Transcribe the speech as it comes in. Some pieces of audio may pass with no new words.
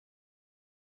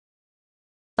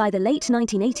By the late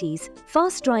 1980s,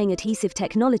 fast-drying adhesive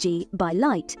technology, by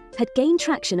light, had gained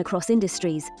traction across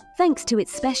industries, thanks to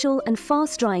its special and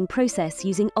fast-drying process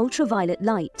using ultraviolet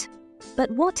light.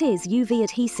 But what is UV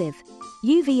adhesive?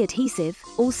 UV adhesive,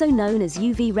 also known as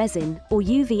UV resin or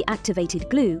UV activated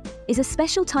glue, is a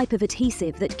special type of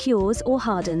adhesive that cures or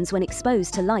hardens when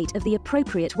exposed to light of the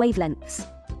appropriate wavelengths.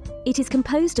 It is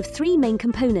composed of three main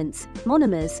components: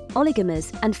 monomers,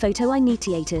 oligomers, and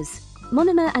photoinitiators.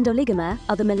 Monomer and oligomer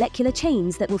are the molecular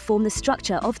chains that will form the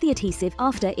structure of the adhesive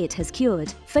after it has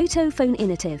cured.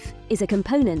 Photoinitiative is a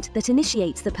component that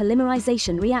initiates the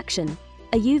polymerization reaction.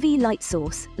 A UV light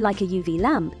source, like a UV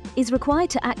lamp, is required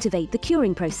to activate the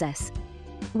curing process.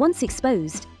 Once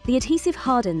exposed, the adhesive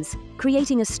hardens,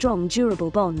 creating a strong,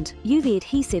 durable bond. UV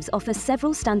adhesives offer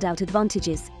several standout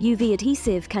advantages. UV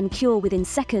adhesive can cure within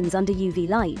seconds under UV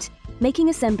light, making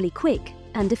assembly quick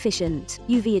and efficient.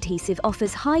 UV adhesive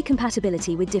offers high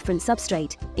compatibility with different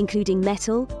substrate, including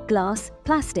metal, glass,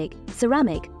 plastic,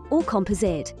 ceramic, or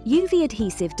composite. UV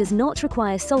adhesive does not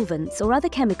require solvents or other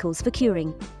chemicals for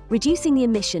curing, reducing the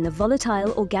emission of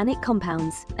volatile organic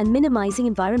compounds and minimizing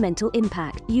environmental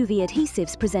impact. UV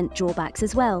adhesives present drawbacks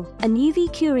as well. An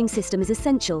UV curing system is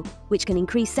essential, which can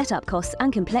increase setup costs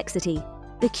and complexity.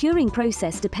 The curing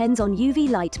process depends on UV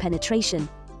light penetration.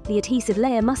 The adhesive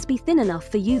layer must be thin enough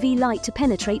for UV light to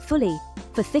penetrate fully.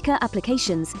 For thicker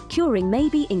applications, curing may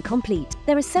be incomplete.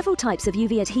 There are several types of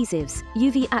UV adhesives: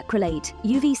 UV acrylate,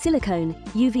 UV silicone,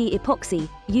 UV epoxy,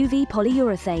 UV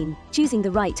polyurethane. Choosing the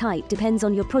right type depends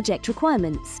on your project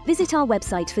requirements. Visit our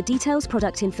website for details,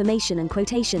 product information, and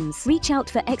quotations. Reach out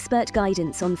for expert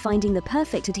guidance on finding the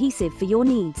perfect adhesive for your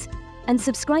needs. And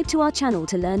subscribe to our channel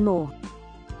to learn more.